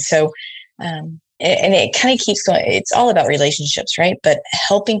important. And so, and it kind of keeps going. It's all about relationships, right? But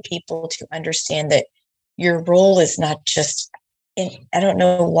helping people to understand that your role is not just I don't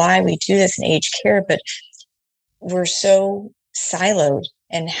know why we do this in aged care, but we're so siloed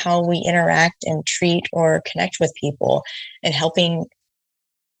in how we interact and treat or connect with people, and helping.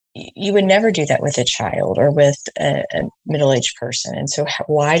 You would never do that with a child or with a middle-aged person. And so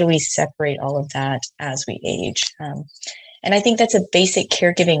why do we separate all of that as we age? And I think that's a basic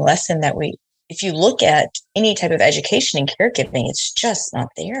caregiving lesson that if you look at any type of education in caregiving, it's just not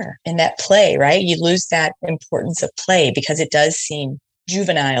there. And that play, right? You lose that importance of play because it does seem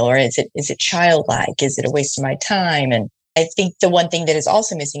juvenile, or is it childlike? Is it a waste of my time? And I think the one thing that is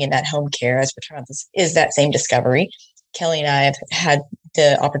also missing in that home care, as we're talking about this, is that same discovery. Kelly and I have had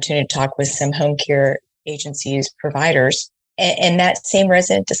the opportunity to talk with some home care agencies, providers, and that same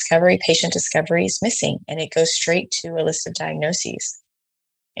resident discovery, patient discovery is missing. And it goes straight to a list of diagnoses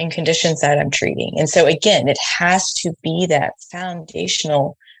and conditions that I'm treating. And so again, it has to be that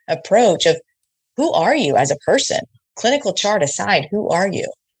foundational approach of who are you as a person? Clinical chart aside, who are you?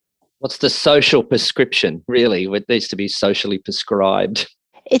 What's the social prescription, really? What needs to be socially prescribed?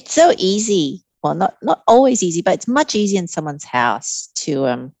 It's so easy. Well, not always easy, but it's much easier in someone's house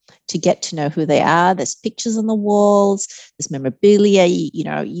to get to know who they are. There's pictures on the walls, there's memorabilia.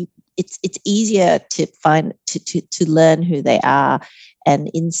 It's easier to find to learn who they are.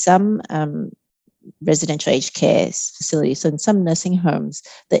 And in some residential aged care facilities, so in some nursing homes,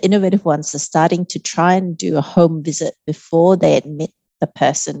 the innovative ones are starting to try and do a home visit before they admit the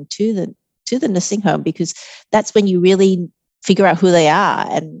person to the nursing home, because that's when you really figure out who they are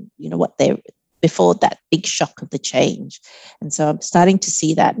and what they're before that big shock of the change. And so I'm starting to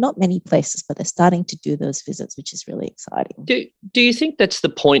see that, not many places, but they're starting to do those visits, which is really exciting. Do you think that's the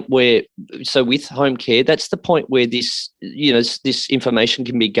point where, so with home care, that's the point where this information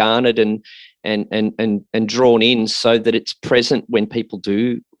can be garnered and drawn in so that it's present when people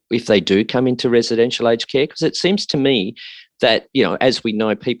if they do come into residential aged care? Because it seems to me that, as we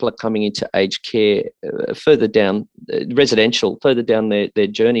know, people are coming into aged care further down their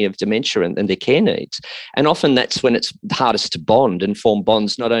journey of dementia and their care needs. And often that's when it's hardest to bond and form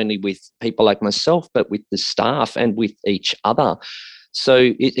bonds, not only with people like myself, but with the staff and with each other.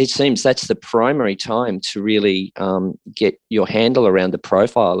 So it seems that's the primary time to really get your handle around the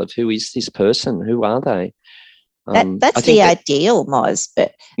profile of who is this person, who are they? That's the ideal, Moz,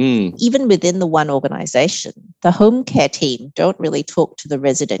 but even within the one organisation, the home care team don't really talk to the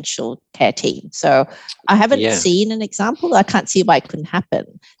residential care team. So I haven't seen an example. I can't see why it couldn't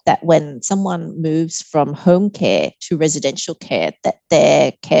happen, that when someone moves from home care to residential care, that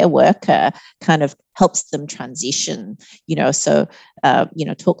their care worker kind of helps them transition,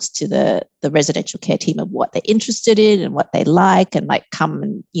 talks to the residential care team of what they're interested in and what they like, and like come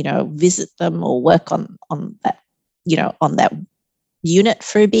and, visit them or work on that, on that unit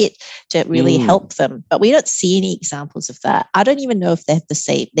for a bit to really help them. But we don't see any examples of that. I don't even know if they have the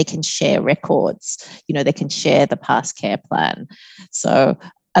same, they can share records, they can share the past care plan. So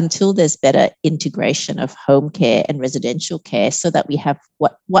until there's better integration of home care and residential care, so that we have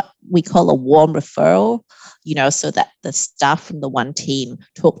what we call a warm referral, so that the staff from the one team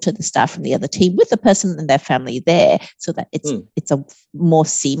talk to the staff from the other team with the person and their family there, so that it's a more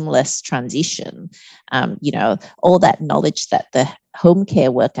seamless transition. All that knowledge that the home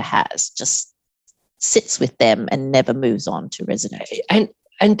care worker has just sits with them and never moves on to residential.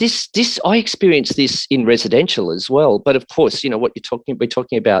 And this I experienced this in residential as well. But of course, what we're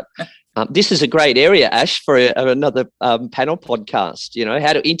talking about. This is a great area, Ash, for another panel podcast.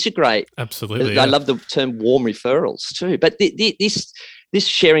 How to integrate. Absolutely, I love the term warm referrals too. But this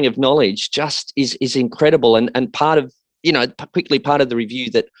sharing of knowledge just is incredible. And part of part of the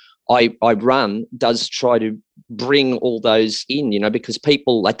review that I run does try to bring all those in, because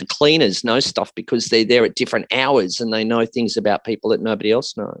people like the cleaners know stuff because they're there at different hours and they know things about people that nobody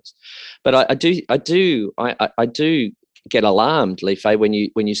else knows. But I do get alarmed, Li-Fei, when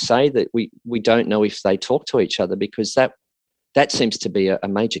you say that we don't know if they talk to each other, because that seems to be a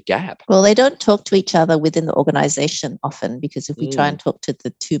major gap. Well, they don't talk to each other within the organisation often, because if we try and talk to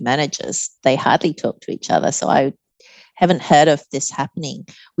the two managers, they hardly talk to each other. So I haven't heard of this happening.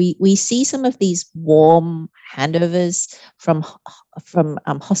 We see some of these warm handovers from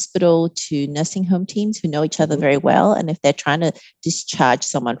hospital to nursing home teams who know each other very well. And if they're trying to discharge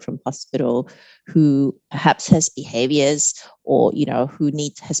someone from hospital who perhaps has behaviors or, who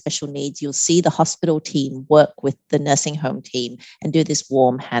has special needs, you'll see the hospital team work with the nursing home team and do this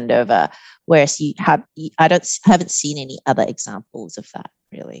warm handover. Whereas I haven't seen any other examples of that,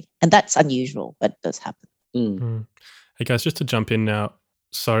 really. And that's unusual, but it does happen. Hey guys, just to jump in now,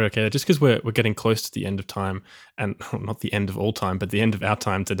 sorry, okay, just because we're getting close to the end of time, and not the end of all time, but the end of our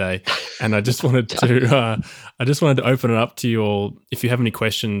time today, and I just wanted to open it up to you all if you have any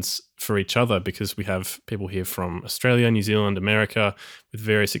questions for each other, because we have people here from Australia, New Zealand, America, with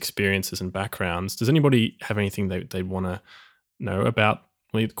various experiences and backgrounds. Does anybody have anything they want to know about,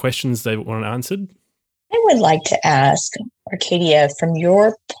 questions they want answered? I would like to ask, Arcadia, from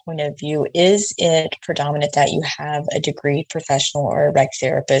your point of view, is it predominant that you have a degree professional or a rec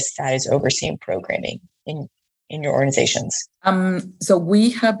therapist that is overseeing programming in your organizations? So we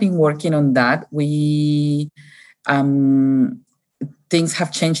have been working on that. Things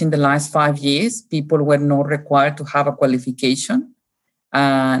have changed in the last 5 years. People were not required to have a qualification.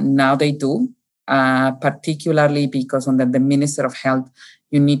 Now they do, particularly because under the Minister of Health,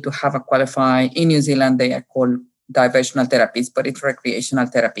 you need to have a qualified, in New Zealand, they are called diversional therapists, but it's recreational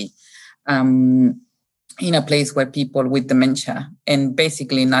therapy, in a place where people with dementia, and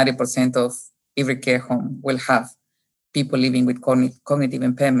basically 90% of every care home will have people living with cognitive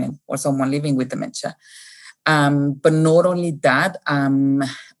impairment or someone living with dementia. But not only that,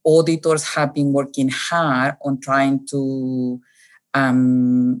 auditors have been working hard on trying to,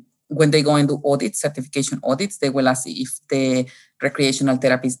 when they go into audits, certification audits, they will ask if the recreational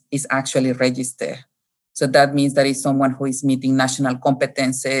therapist is actually registered. So that means that it's someone who is meeting national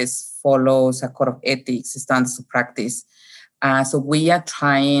competences, follows a code of ethics, standards of practice. So we are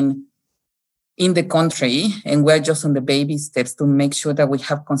trying in the country, and we're just on the baby steps to make sure that we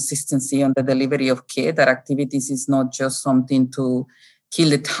have consistency on the delivery of care, that activities is not just something to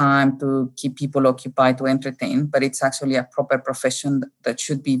kill the time, to keep people occupied, to entertain, but it's actually a proper profession that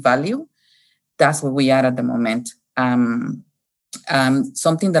should be valued. That's where we are at the moment.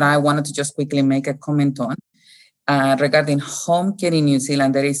 Something that I wanted to just quickly make a comment on regarding home care in New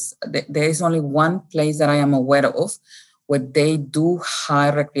Zealand, there is only one place that I am aware of where they do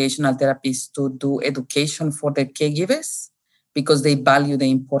hire recreational therapists to do education for their caregivers, because they value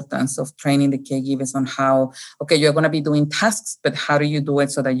the importance of training the caregivers on how, okay, you're going to be doing tasks, but how do you do it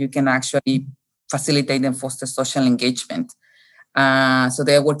so that you can actually facilitate and foster social engagement? So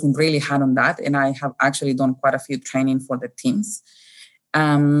they're working really hard on that. And I have actually done quite a few training for the teams.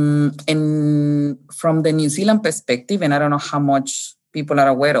 And from the New Zealand perspective, and I don't know how much people are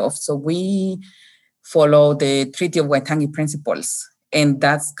aware of, so we follow the Treaty of Waitangi principles, and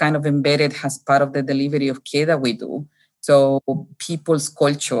that's kind of embedded as part of the delivery of care that we do. So people's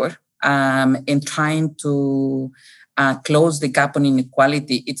culture and trying to close the gap on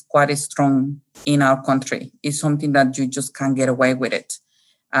inequality, it's quite strong in our country. It's something that you just can't get away with it.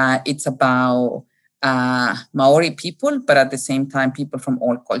 It's about Maori people, but at the same time, people from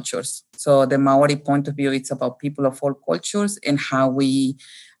all cultures. So the Maori point of view, it's about people of all cultures and how we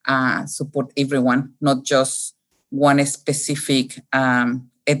support everyone, not just one specific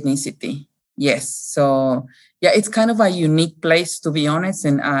ethnicity. Yes. So yeah, it's kind of a unique place, to be honest,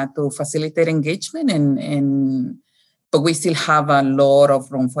 and to facilitate engagement. But we still have a lot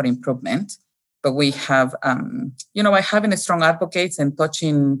of room for improvement. But we have, by having a strong advocates and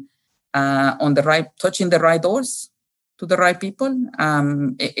touching the right doors to the right people,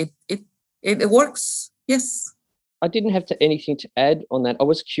 it works. Yes. I didn't have anything to add on that. I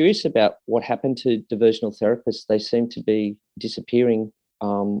was curious about what happened to diversional therapists. They seem to be disappearing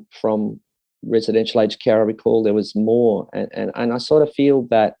from residential aged care. I recall there was more, and I sort of feel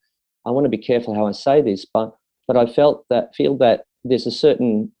that, I want to be careful how I say this, but I feel that there's a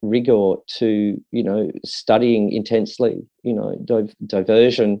certain rigor to, studying intensely,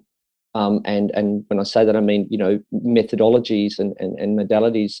 diversion. And when I say that, I mean, methodologies and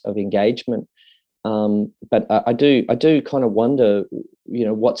modalities of engagement. But I do kind of wonder,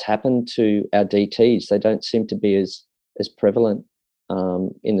 what's happened to our DTs. They don't seem to be as prevalent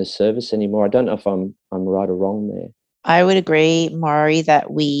in the service anymore. I don't know if I'm right or wrong there. I would agree, Maury, that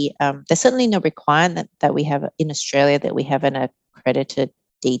there's certainly no requirement that we have in Australia that we have an accredited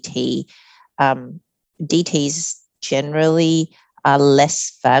DT. DTs generally are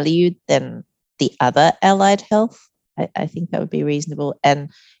less valued than the other allied health. I think that would be reasonable.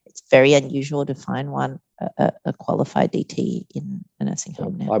 And it's very unusual to find a qualified DT in a nursing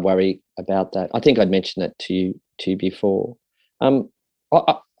home now. I worry about that. I think I'd mentioned that to you before.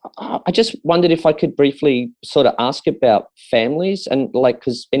 I just wondered if I could briefly sort of ask about families, and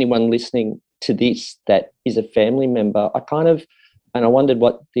because anyone listening to this that is a family member, I wondered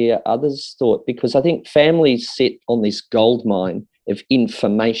what the others thought, because I think families sit on this gold mine of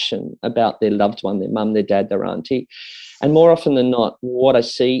information about their loved one, their mum, their dad, their auntie. And more often than not, what I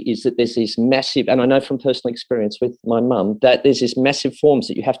see is that there's this massive, and I know from personal experience with my mum, that there's this massive forms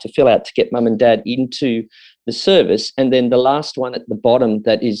that you have to fill out to get mum and dad into the service. And then the last one at the bottom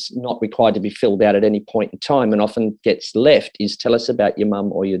that is not required to be filled out at any point in time and often gets left is tell us about your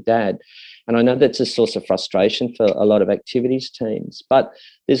mum or your dad. And I know that's a source of frustration for a lot of activities teams. But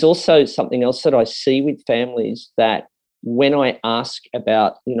there's also something else that I see with families, that when I ask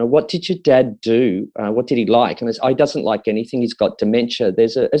about, what did your dad do? What did he like? And he doesn't like anything. He's got dementia.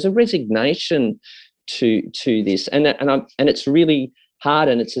 There's a resignation to this, and it's really hard,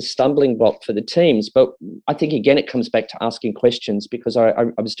 and it's a stumbling block for the teams. But I think, again, it comes back to asking questions, because I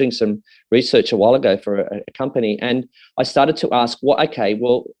was doing some research a while ago for a company, and I started to ask,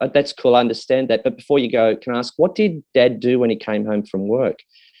 that's cool, I understand that, but before you go, can I ask, what did Dad do when he came home from work?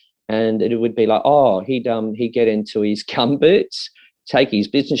 And it would be like, he'd get into his gumboots, take his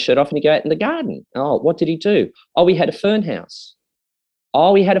business shirt off, and he'd go out in the garden. Oh, what did he do? Oh, he had a fern house.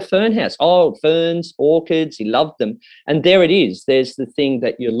 Oh, ferns, orchids, he loved them. And there it is. There's the thing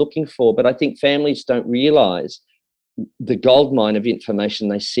that you're looking for. But I think families don't realise the goldmine of information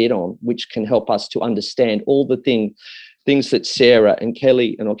they sit on, which can help us to understand all the things that Sarah and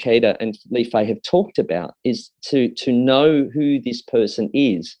Kelly and Okeda and Li-Fei have talked about, is to know who this person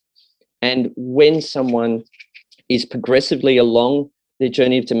is. And when someone is progressively along their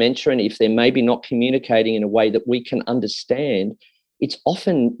journey of dementia, and if they're maybe not communicating in a way that we can understand, it's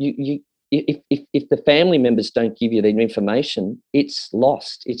often if the family members don't give you the information, it's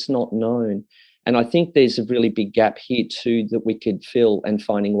lost, it's not known. And I think there's a really big gap here too that we could fill, and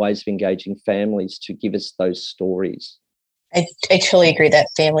finding ways of engaging families to give us those stories. I totally agree that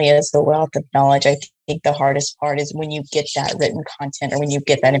family is the wealth of knowledge. I think the hardest part is when you get that written content, or when you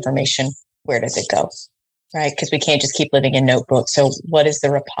get that information, where does it go? Right? Because we can't just keep living in notebooks. So what is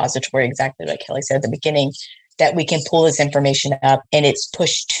the repository, exactly like Kelly said at the beginning, that we can pull this information up and it's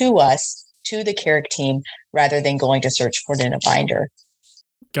pushed to us, to the care team, rather than going to search for it in a binder?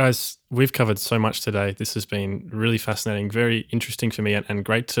 Guys, we've covered so much today. This has been really fascinating, very interesting for me, and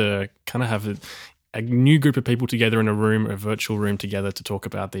great to kind of have a new group of people together in a virtual room together to talk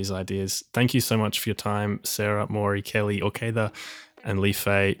about these ideas. Thank you so much for your time, Sarah, Maury, Kelly, Okeda, and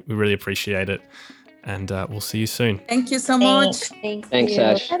Li-Fei. We really appreciate it. And we'll see you soon. Thank you so much. Thanks,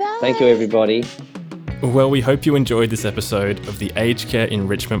 Ash. Bye-bye. Thank you, everybody. Well, we hope you enjoyed this episode of the Aged Care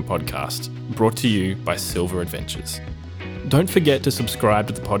Enrichment Podcast, brought to you by Silver Adventures. Don't forget to subscribe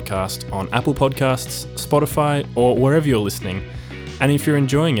to the podcast on Apple Podcasts, Spotify, or wherever you're listening. And if you're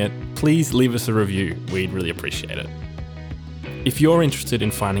enjoying it, please leave us a review. We'd really appreciate it. If you're interested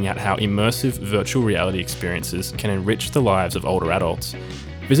in finding out how immersive virtual reality experiences can enrich the lives of older adults,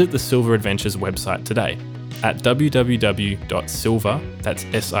 visit the Silver Adventures website today at www.silver, that's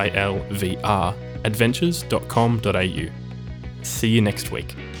SILVR, adventures.com.au. See you next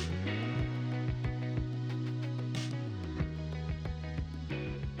week.